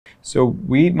So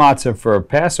we eat matzah for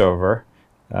Passover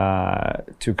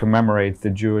to commemorate the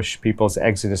Jewish people's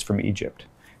exodus from Egypt.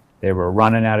 They were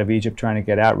running out of Egypt, trying to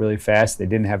get out really fast. They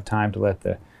didn't have time to let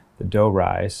the dough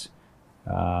rise.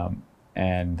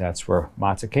 And that's where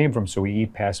matzah came from. So we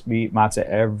eat matzah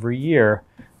every year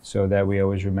so that we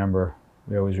always remember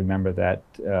that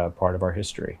part of our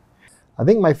history. I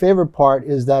think my favorite part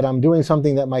is that I'm doing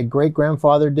something that my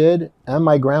great-grandfather did and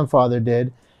my grandfather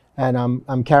did, and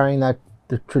I'm carrying the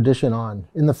tradition on.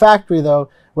 In the factory, though,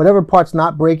 whatever part's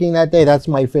not breaking that day, that's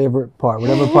my favorite part.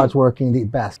 Whatever part's working the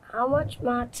best. How much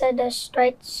matzah does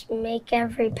Streit make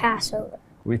every Passover?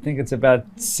 We think it's about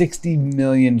 60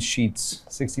 million sheets,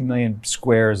 60 million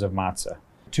squares of matzah,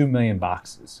 2 million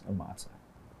boxes of matzah.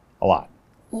 A lot.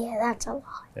 Yeah, that's a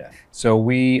lot. Yeah. So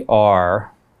we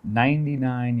are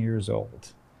 99 years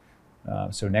old.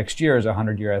 So next year is a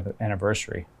 100-year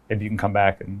anniversary. If you can come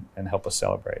back and help us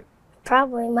celebrate.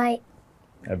 Probably might.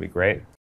 That'd be great.